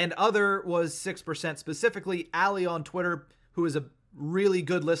 And other was 6%. Specifically, Ali on Twitter, who is a really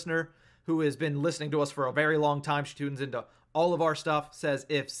good listener, who has been listening to us for a very long time. She tunes into all of our stuff, says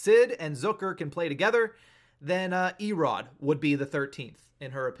if Sid and Zucker can play together, then Erod would be the 13th,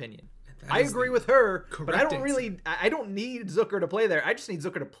 in her opinion. I agree with her, but I don't need Zucker to play there. I just need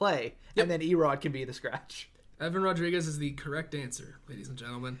Zucker to play, and then Erod can be the scratch. Evan Rodriguez is the correct answer, ladies and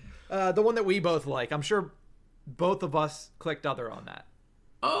gentlemen. The one that we both like. I'm sure both of us clicked other on that.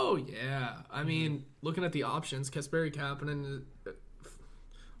 Oh, yeah. I mean, looking at the options, Kasperi Kapanen,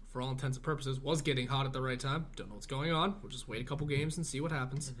 for all intents and purposes, was getting hot at the right time. Don't know what's going on. We'll just wait a couple games and see what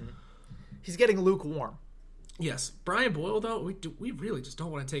happens. Mm-hmm. He's getting lukewarm. Yes. Brian Boyle, though, we really just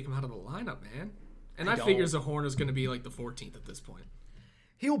don't want to take him out of the lineup, man. And I figure Zahorna is going to be like the 14th at this point.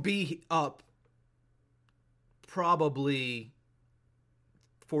 He'll be up probably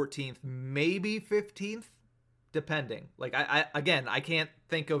 14th, maybe 15th, depending. Like, I can't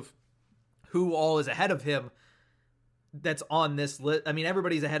think of who all is ahead of him that's on this list. I mean,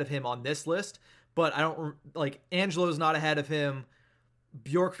 everybody's ahead of him on this list, but I don't, like, Angelo's not ahead of him,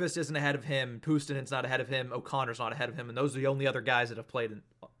 Bjorkqvist isn't ahead of him, Pustinen's not ahead of him, O'Connor's not ahead of him, and those are the only other guys that have played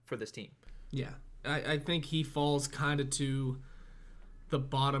for this team. Yeah, I think he falls kind of to the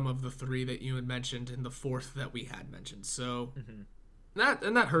bottom of the three that you had mentioned and the fourth that we had mentioned. So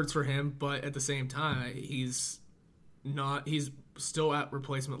that hurts for him, but at the same time, he's still at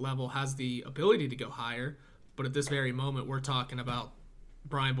replacement level, has the ability to go higher. But at this very moment, we're talking about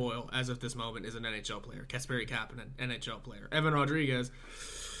Brian Boyle, as of this moment, is an NHL player. Kasperi Kapanen, NHL player. Evan Rodriguez,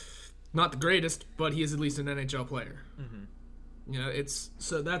 not the greatest, but he is at least an NHL player. Mm-hmm. You know,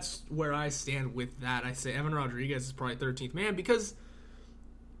 so that's where I stand with that. I say Evan Rodriguez is probably 13th man because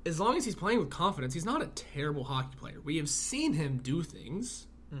as long as he's playing with confidence, he's not a terrible hockey player. We have seen him do things.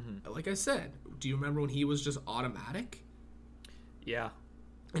 Mm-hmm. Like I said, do you remember when he was just automatic? Yeah.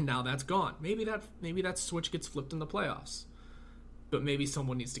 And now that's gone. Maybe that switch gets flipped in the playoffs. But maybe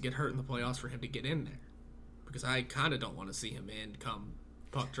someone needs to get hurt in the playoffs for him to get in there. Because I kind of don't want to see him in come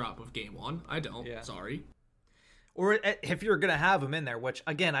puck drop of game one. I don't. Yeah. Sorry. Or if you're going to have him in there, which,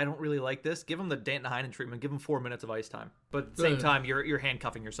 again, I don't really like this, give him the Danton Heinen treatment. Give him 4 minutes of ice time. But at the same time, you're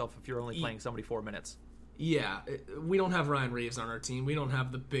handcuffing yourself if you're only playing somebody 4 minutes. Yeah. We don't have Ryan Reeves on our team. We don't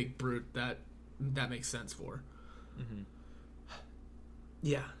have the big brute that makes sense for. Mm-hmm.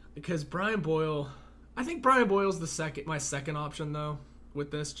 Yeah, because Brian Boyle, I think Brian Boyle's my second option, though,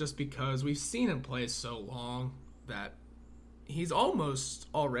 with this, just because we've seen him play so long that he's almost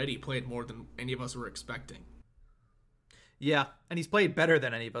already played more than any of us were expecting. Yeah, and he's played better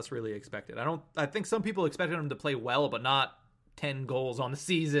than any of us really expected. I think some people expected him to play well, but not 10 goals on the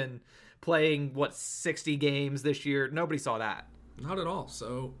season, playing, 60 games this year. Nobody saw that. Not at all.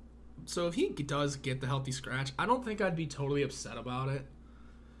 So if he does get the healthy scratch, I don't think I'd be totally upset about it.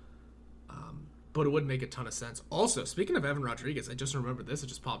 But it would make a ton of sense. Also, speaking of Evan Rodriguez, I just remembered this. It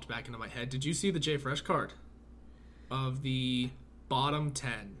just popped back into my head. Did you see the Jay Fresh card of the bottom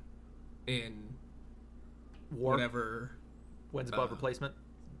 10 in WARP? Whatever wins above replacement?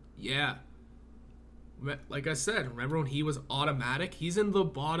 Yeah. Like I said, remember when he was automatic? He's in the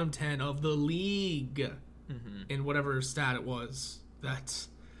bottom 10 of the league in whatever stat it was that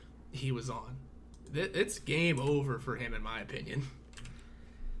he was on. It's game over for him, in my opinion.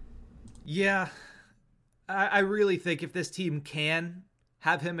 Yeah, I really think if this team can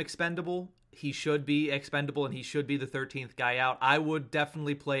have him expendable he should be expendable and he should be the 13th guy out. I would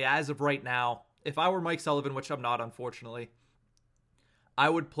definitely play, as of right now, if I were Mike Sullivan, which I'm not, unfortunately, I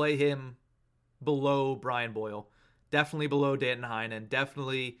would play him below Brian Boyle. Definitely below Danton Heinen.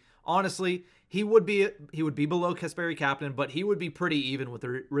 Definitely, honestly, he would be below Kasperi Kapanen, but he would be pretty even with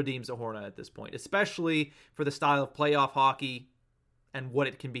the Radim Zohorna at this point, especially for the style of playoff hockey and what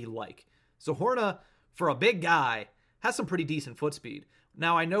it can be like. Zohorna, for a big guy, has some pretty decent foot speed.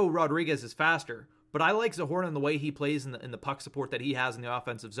 Now, I know Rodriguez is faster, but I like Zohorna in the way he plays in the puck support that he has in the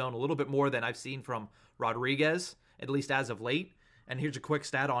offensive zone a little bit more than I've seen from Rodriguez, at least as of late. And here's a quick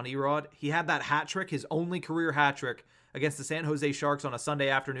stat on Erod. He had that hat trick, his only career hat trick, against the San Jose Sharks on a Sunday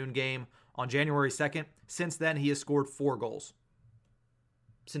afternoon game on January 2nd. Since then, he has scored 4 goals.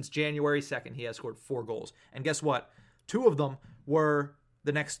 Since January 2nd, he has scored 4 goals. And guess what? 2 of them were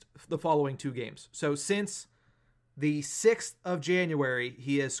the following 2 games. So since the 6th of January,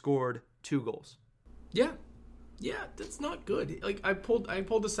 he has scored 2 goals. Yeah, that's not good. Like I pulled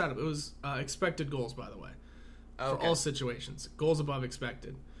this out. It was expected goals, by the way, for all situations. Goals above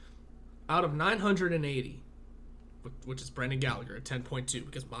expected. Out of 980, which is Brendan Gallagher at 10.2.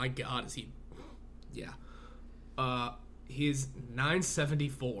 Because my God, is he? Yeah, he's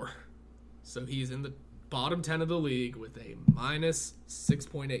 974. So he's in the bottom 10 of the league with a minus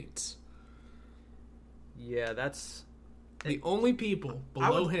 6.8. Yeah, that's... The only people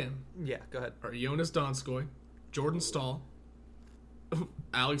below him go ahead. are Jonas Donskoy, Jordan Stahl,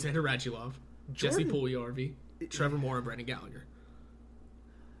 Alexander Radulov, Jesse Puljujarvi, Trevor Moore, and Brendan Gallagher.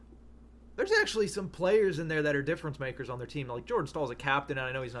 There's actually some players in there that are difference makers on their team. Like Jordan Stahl's a captain, and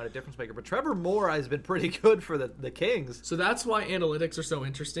I know he's not a difference maker, but Trevor Moore has been pretty good for the Kings. So that's why analytics are so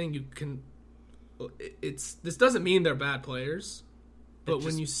interesting. This doesn't mean they're bad players, but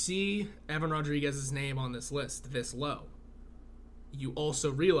when you see Evan Rodriguez's name on this list this low, you also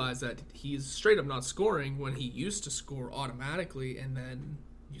realize that he's straight up not scoring when he used to score automatically, and then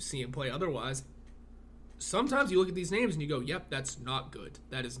you see him play otherwise. Sometimes you look at these names and you go, yep, that's not good.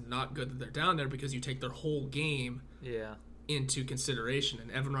 That is not good that they're down there, because you take their whole game into consideration.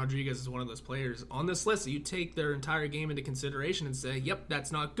 And Evan Rodriguez is one of those players on this list that you take their entire game into consideration and say, yep,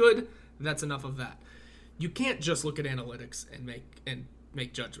 that's not good. That's enough of that. You can't just look at analytics and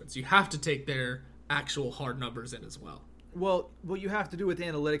make judgments. You have to take their actual hard numbers in as well. Well, what you have to do with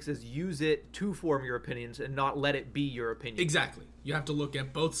analytics is use it to form your opinions and not let it be your opinion. Exactly. You have to look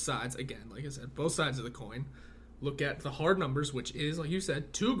at both sides. Again, like I said, both sides of the coin. Look at the hard numbers, which is, like you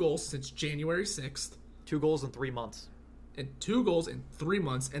said, 2 goals since January 6th. 2 goals in 3 months. And 2 goals in 3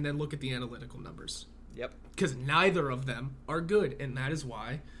 months, and then look at the analytical numbers. Yep. Because neither of them are good, and that is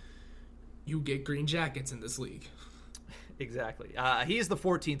why you get green jackets in this league. Exactly. He is the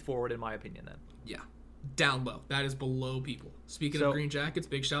 14th forward, in my opinion, then. Yeah. Down low. That is below people. Speaking of green jackets,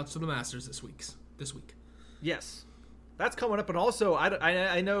 big shouts to the Masters this week. Yes. That's coming up, and also,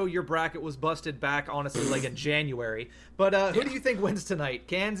 I know your bracket was busted back, honestly, like in January, but who do you think wins tonight,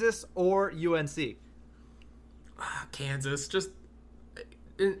 Kansas or UNC? Kansas. Just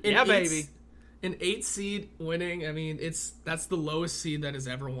baby. An 8 seed winning, I mean, that's the lowest seed that has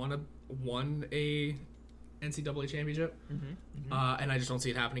ever won a NCAA championship, and I just don't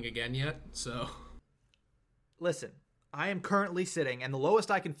see it happening again yet, so... Listen, I am currently sitting, and the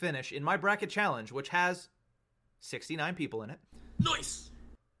lowest I can finish in my bracket challenge, which has 69 people in it. Nice!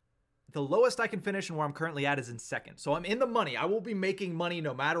 The lowest I can finish and where I'm currently at is in second. So I'm in the money. I will be making money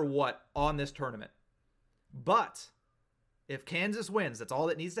no matter what on this tournament. But if Kansas wins, that's all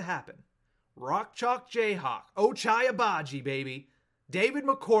that needs to happen. Rock Chalk Jayhawk, Ochai Agbaji, baby. David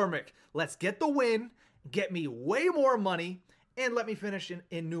McCormick, let's get the win, get me way more money, and let me finish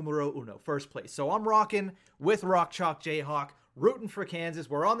in numero uno, first place. So I'm rocking with Rock Chalk Jayhawk, rooting for Kansas.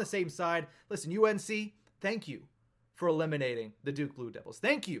 We're on the same side. Listen, UNC, thank you for eliminating the Duke Blue Devils.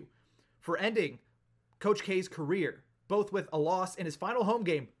 Thank you for ending Coach K's career, both with a loss in his final home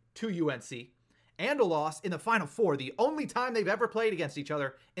game to UNC and a loss in the Final Four, the only time they've ever played against each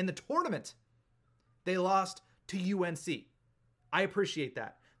other in the tournament. They lost to UNC. I appreciate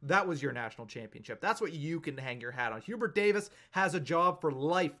that. That was your national championship. That's what you can hang your hat on. Hubert Davis has a job for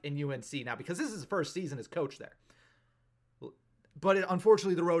life in UNC now because this is his first season as coach there. But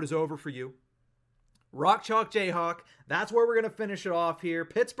unfortunately, the road is over for you. Rock Chalk Jayhawk, that's where we're going to finish it off here.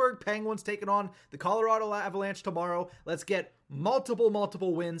 Pittsburgh Penguins taking on the Colorado Avalanche tomorrow. Let's get multiple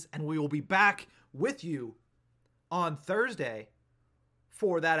wins, and we will be back with you on Thursday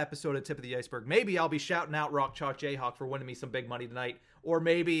for that episode of Tip of the Iceberg. Maybe I'll be shouting out Rock Chalk Jayhawk for winning me some big money tonight, or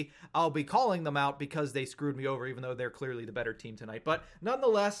maybe I'll be calling them out because they screwed me over, even though they're clearly the better team tonight. But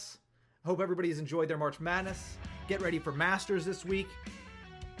nonetheless, hope everybody's enjoyed their March Madness. Get ready for Masters this week.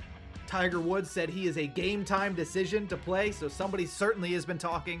 Tiger Woods said he is a game-time decision to play, so somebody certainly has been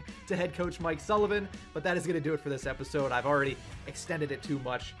talking to head coach Mike Sullivan, but that is going to do it for this episode. I've already extended it too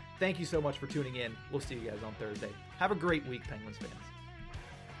much. Thank you so much for tuning in. We'll see you guys on Thursday. Have a great week, Penguins fans.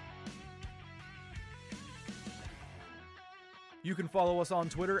 You can follow us on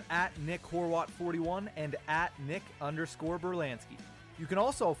Twitter at NickHorwat41 and at Nick_Berlansky. You can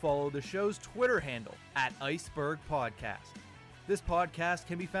also follow the show's Twitter handle at Iceberg Podcast. This podcast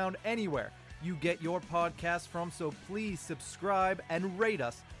can be found anywhere you get your podcasts from, so please subscribe and rate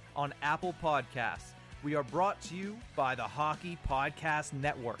us on Apple Podcasts. We are brought to you by the Hockey Podcast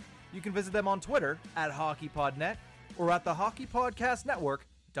Network. You can visit them on Twitter at HockeyPodNet or at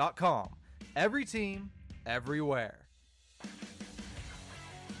thehockeypodcastnetwork.com. Every team, everywhere.